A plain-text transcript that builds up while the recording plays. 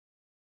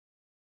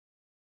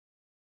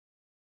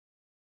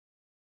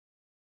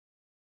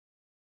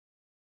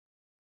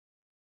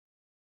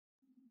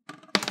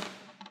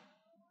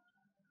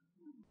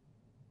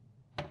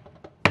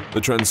The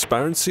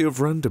transparency of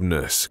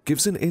randomness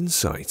gives an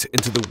insight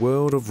into the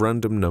world of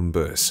random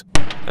numbers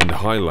and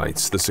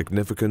highlights the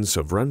significance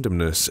of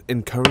randomness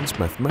in current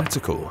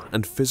mathematical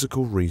and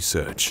physical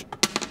research.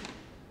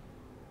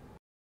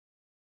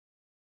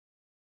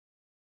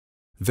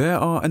 There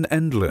are an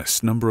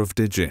endless number of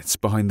digits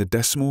behind the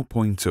decimal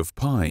point of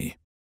pi.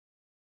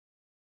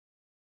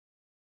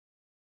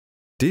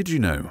 Did you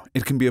know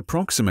it can be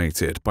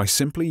approximated by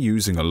simply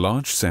using a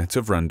large set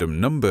of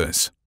random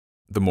numbers?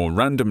 The more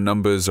random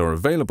numbers are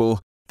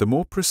available, the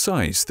more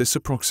precise this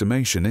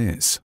approximation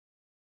is.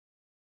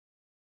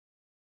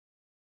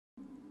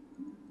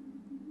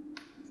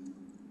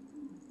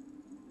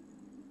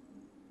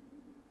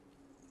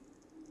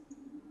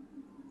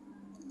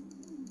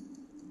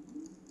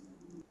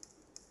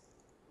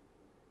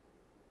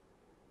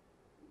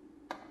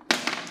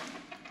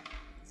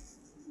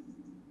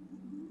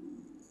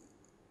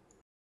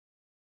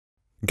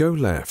 Go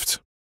left.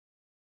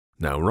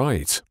 Now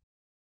right.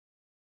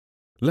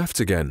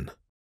 Left again.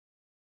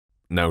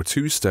 Now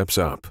 2 steps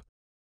up.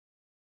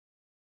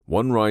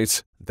 1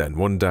 right, then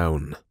 1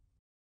 down.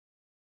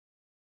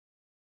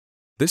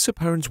 This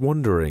apparent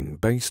wandering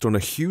based on a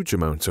huge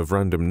amount of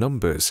random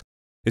numbers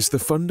is the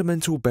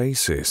fundamental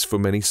basis for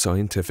many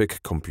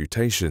scientific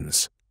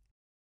computations.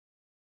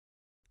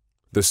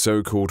 The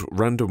so-called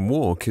random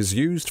walk is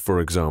used, for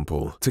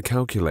example, to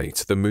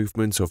calculate the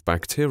movement of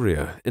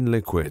bacteria in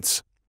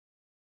liquids.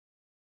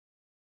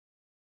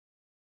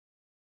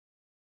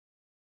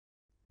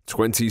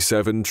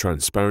 27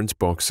 transparent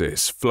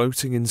boxes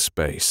floating in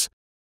space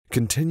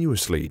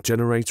continuously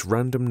generate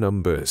random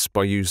numbers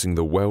by using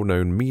the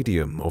well-known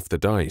medium of the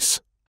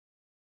dice.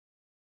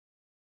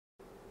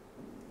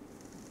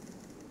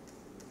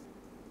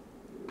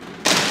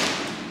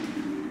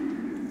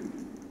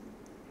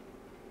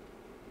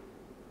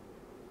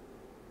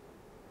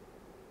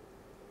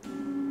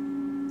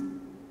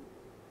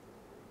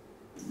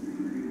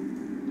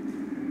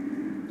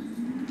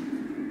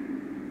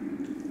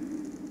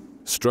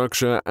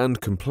 Structure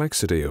and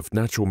complexity of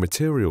natural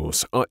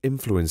materials are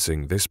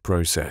influencing this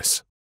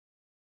process.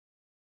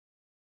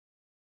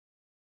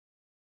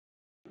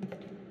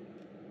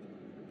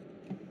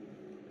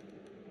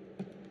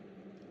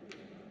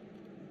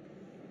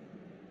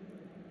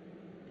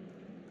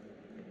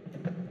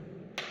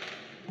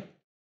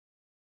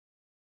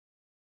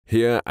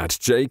 Here at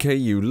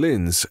JKU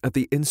Linz at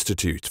the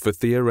Institute for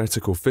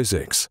Theoretical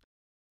Physics,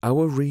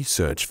 our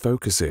research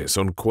focuses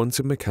on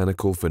quantum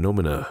mechanical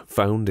phenomena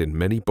found in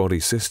many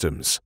body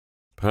systems.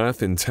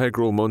 Path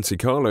integral Monte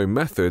Carlo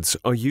methods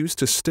are used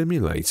to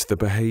stimulate the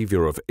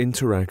behavior of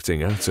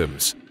interacting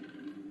atoms.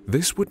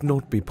 This would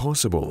not be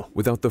possible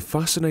without the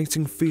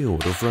fascinating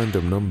field of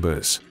random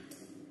numbers.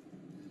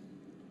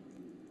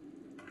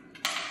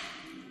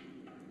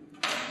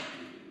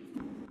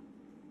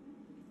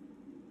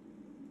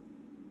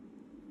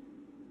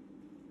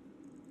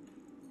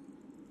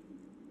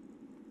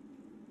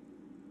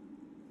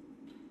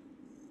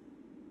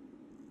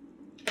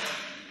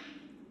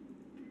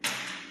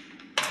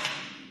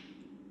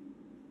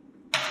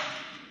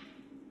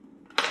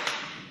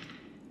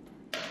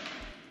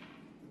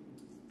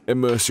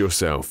 Immerse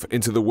yourself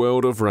into the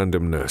world of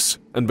randomness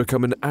and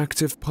become an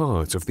active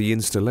part of the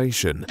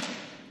installation